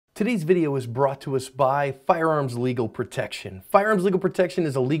Today's video is brought to us by Firearms Legal Protection. Firearms Legal Protection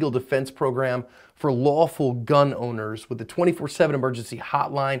is a legal defense program for lawful gun owners with a 24/7 emergency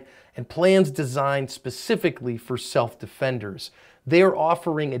hotline and plans designed specifically for self-defenders. They are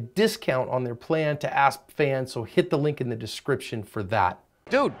offering a discount on their plan to Asp fans, so hit the link in the description for that.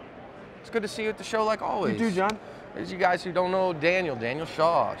 Dude, it's good to see you at the show like always. You too, John. As you guys who don't know Daniel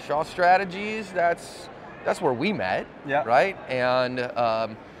Shaw. Shaw Strategies, that's where we met, yeah. Right? And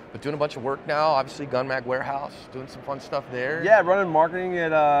but doing a bunch of work now, obviously Gun Mag Warehouse, doing some fun stuff there. Yeah, running marketing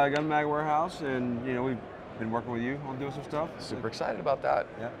at Gun Mag Warehouse, and you know we've been working with you on doing some stuff. Super excited about that.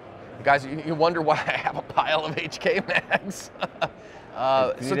 Yeah. Guys, you wonder why I have a pile of HK mags.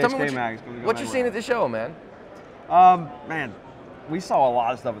 So tell me what you're seeing at the show, man. Man, we saw a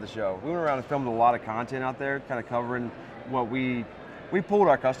lot of stuff at the show. We went around and filmed a lot of content out there, kind of covering what we pulled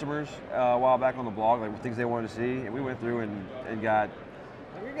our customers a while back on the blog, like things they wanted to see, and we went through and got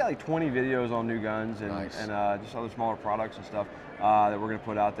like 20 videos on new guns and, nice. and just other smaller products and stuff that we're going to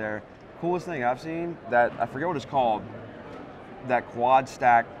put out there. Coolest thing I've seen, that I forget what it's called, that quad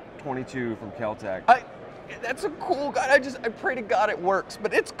stack 22 from Kel-Tec. That's a cool gun. I pray to God it works,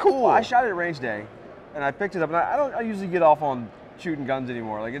 but it's cool. Well, I shot it at range day, and I picked it up, and I usually get off on shooting guns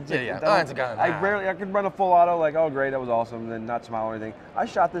anymore. Like it's it's a gun. I could run a full auto, like, oh great, that was awesome, and then not smile or anything. I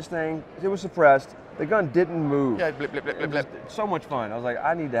shot this thing, it was suppressed. The gun didn't move. Yeah, blip, blip, blip, blip, blip. So much fun. I was like,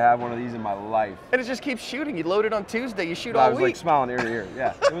 I need to have one of these in my life. And it just keeps shooting. You load it on Tuesday, you shoot all week. I was like smiling ear to ear.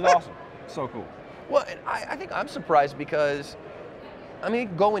 Yeah, it was awesome. So cool. Well, and I think I'm surprised because, I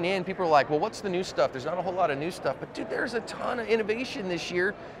mean, going in, people are like, well, what's the new stuff? There's not a whole lot of new stuff, but dude, there's a ton of innovation this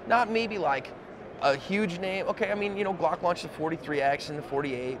year. Not maybe like a huge name. Okay, I mean, you know, Glock launched the 43X and the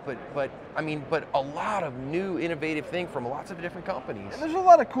 48, but a lot of new innovative thing from lots of different companies. And there's a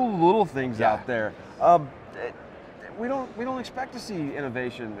lot of cool little things out there. We don't expect to see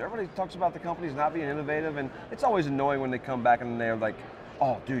innovation. Everybody talks about the companies not being innovative, and it's always annoying when they come back and they're like,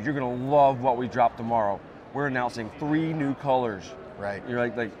 oh, dude, you're gonna love what we drop tomorrow. We're announcing 3 new colors. Right. You're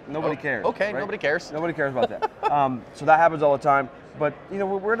like nobody cares. Okay, right? Nobody cares. Nobody cares about that. So that happens all the time. But you know,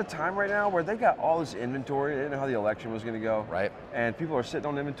 we're at a time right now where they got all this inventory. They didn't know how the election was going to go. Right. And people are sitting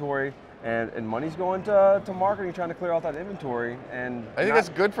on inventory, and money's going to marketing, trying to clear out that inventory. And I think that's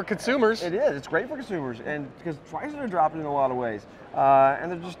good for consumers. It is. It's great for consumers, and because prices are dropping in a lot of ways.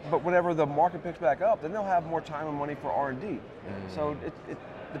 And they're but whenever the market picks back up, then they'll have more time and money for R&D. So it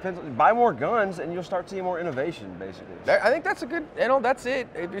depends. Buy more guns, and you'll start seeing more innovation, basically. I think that's a good. You know, that's it.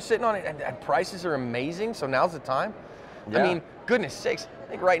 If you're sitting on it, and prices are amazing, so now's the time. Yeah. I mean, goodness sakes, I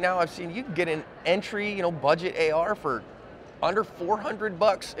think right now I've seen you can get an entry, you know, budget AR for under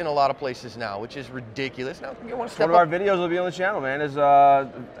 $400 in a lot of places now, which is ridiculous. Now you want to step up. One of our videos will be on the channel, man. Is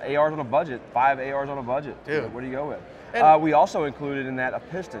ARs on a budget, 5 ARs on a budget. Dude, what do you go with? We also included in that a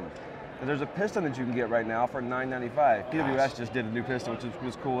piston. There's a piston that you can get right now for $9.95. PWS just did a new piston, which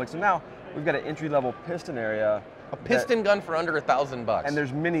was cool. Like, so now we've got an entry-level piston area. A piston gun for under $1,000. And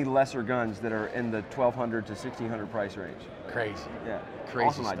there's many lesser guns that are in the $1,200 to $1,600 price range. Crazy. Yeah. Crazy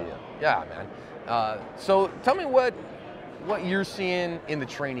awesome stuff. idea. Yeah, man. So tell me what you're seeing in the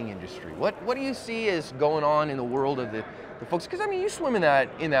training industry. What do you see is going on in the world of the folks? Because I mean, you swim in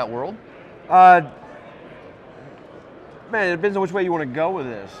that world. Man, it depends on which way you want to go with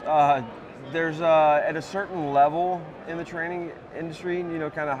this. There's at a certain level in the training industry, you know,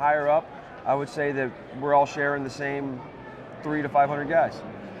 kind of higher up, I would say that we're all sharing the same 300 to 500 guys.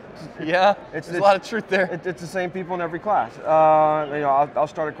 Yeah, there's a lot of truth there. It's the same people in every class. You know, I'll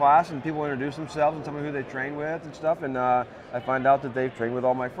start a class and people introduce themselves and tell me who they train with and stuff, and I find out that they've trained with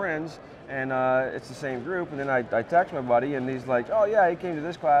all my friends, and it's the same group, and then I text my buddy, and he's like, oh yeah, he came to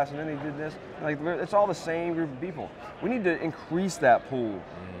this class, and then he did this. Like, it's all the same group of people. We need to increase that pool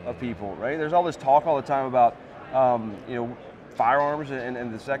of people, right? There's all this talk all the time about, you know, firearms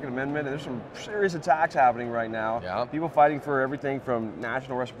and the Second Amendment, and there's some serious attacks happening right now. Yeah. People fighting for everything from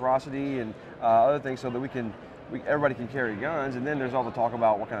national reciprocity and other things so that everybody can carry guns, and then there's all the talk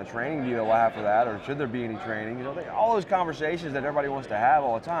about what kind of training do you have for that, or should there be any training? You know, all those conversations that everybody wants to have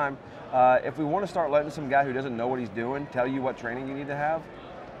all the time. If we want to start letting some guy who doesn't know what he's doing tell you what training you need to have,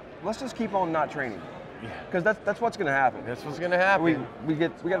 let's just keep on not training. Because that's what's going to happen. That's what's going to happen. We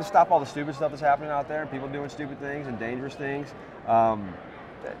got to stop all the stupid stuff that's happening out there, and people doing stupid things and dangerous things,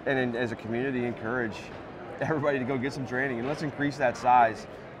 and as a community, encourage everybody to go get some training, and let's increase that size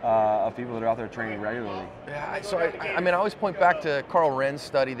of people that are out there training regularly. Yeah, so I mean, I always point back to Carl Wren's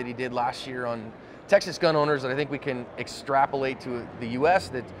study that he did last year on Texas gun owners that I think we can extrapolate to the U.S.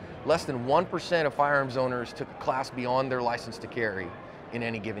 that less than 1% of firearms owners took a class beyond their license to carry in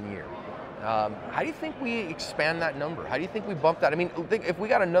any given year. How do you think we expand that number? How do you think we bump that? I mean, think if we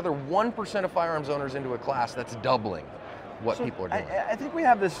got another 1% of firearms owners into a class, that's doubling what people are doing. I think we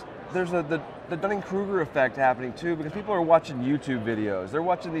have this, there's the Dunning-Kruger effect happening too, because people are watching YouTube videos. They're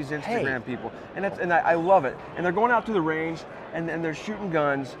watching these Instagram people, and I love it. And they're going out to the range, and they're shooting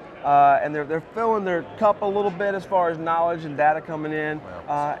guns, and they're filling their cup a little bit as far as knowledge and data coming in,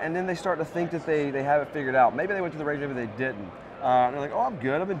 and then they start to think that they have it figured out. Maybe they went to the range, maybe they didn't. They're like, oh, I'm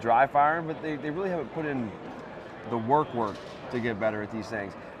good, I've been dry firing, but they really haven't put in the work to get better at these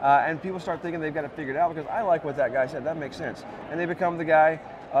things. And people start thinking they've got it figured out because I like what that guy said, that makes sense. And they become the guy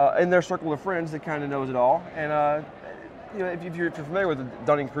in their circle of friends that kind of knows it all. And you know, if you're familiar with the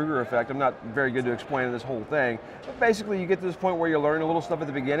Dunning-Kruger effect, I'm not very good to explain this whole thing, but basically you get to this point where you learn a little stuff at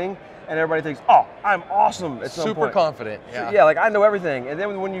the beginning and everybody thinks, oh, I'm awesome at some point. Super confident, yeah. So, yeah, like I know everything. And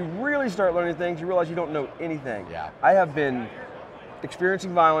then when you really start learning things, you realize you don't know anything. Yeah. I have been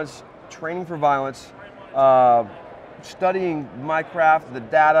experiencing violence, training for violence, studying my craft, the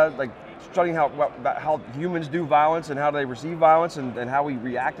data, like studying how humans do violence and how they receive violence and how we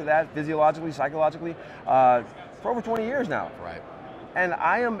react to that physiologically, psychologically, for over 20 years now. Right. And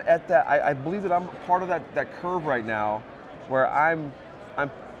I am at that, I believe that I'm part of that curve right now where I'm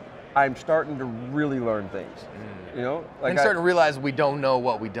starting to really learn things. You know? Like and starting to realize we don't know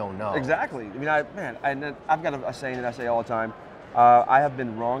what we don't know. Exactly. I mean, I've got a saying that I say all the time. I have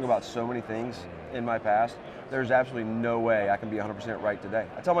been wrong about so many things in my past. There's absolutely no way I can be 100% right today.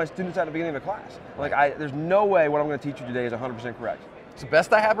 I tell my students at the beginning of a class, like, there's no way what I'm going to teach you today is 100% correct. It's the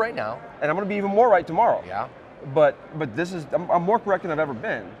best I have right now. And I'm going to be even more right tomorrow. Yeah. But this is, I'm more correct than I've ever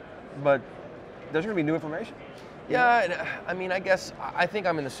been. But there's going to be new information. Yeah, and, I mean, I guess, I think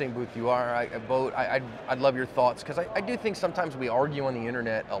I'm in the same booth you are. I'd love your thoughts, because I do think sometimes we argue on the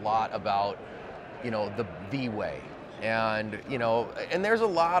internet a lot about, you know, the way. And, you know, and there's a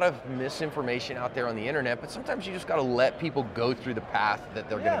lot of misinformation out there on the internet, but sometimes you just got to let people go through the path that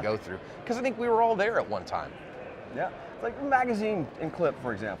they're going to go through. Because I think we were all there at one time. Yeah, like magazine and clip,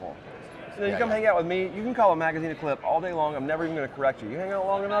 for example. So you come hang out with me, you can call a magazine a clip all day long, I'm never even going to correct you. You hang out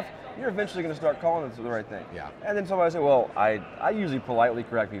long enough, you're eventually going to start calling it the right thing. Yeah. And then somebody say, well, I usually politely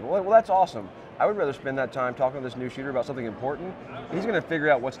correct people. Well, that's awesome. I would rather spend that time talking to this new shooter about something important. He's going to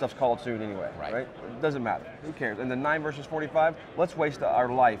figure out what stuff's called soon anyway, right? It doesn't matter. Who cares? And the 9 versus 45, let's waste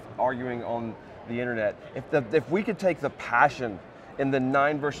our life arguing on the internet. If we could take the passion in the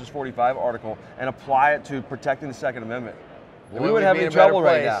 9 versus 45 article and apply it to protecting the Second Amendment, we wouldn't have any trouble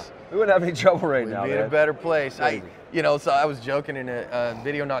right now. We wouldn't have any trouble right now. We'd be in a better place. You know, so I was joking in a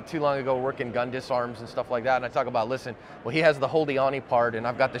video not too long ago, working gun disarms and stuff like that, and I talk about, listen, well, he has the holdy-on part, and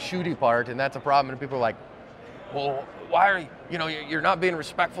I've got the shooty part, and that's a problem. And people are like, well, why are you know, you're not being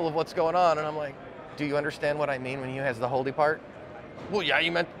respectful of what's going on? And I'm like, do you understand what I mean when he has the holdy part? Well, yeah,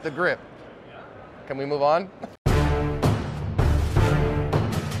 you meant the grip. Can we move on?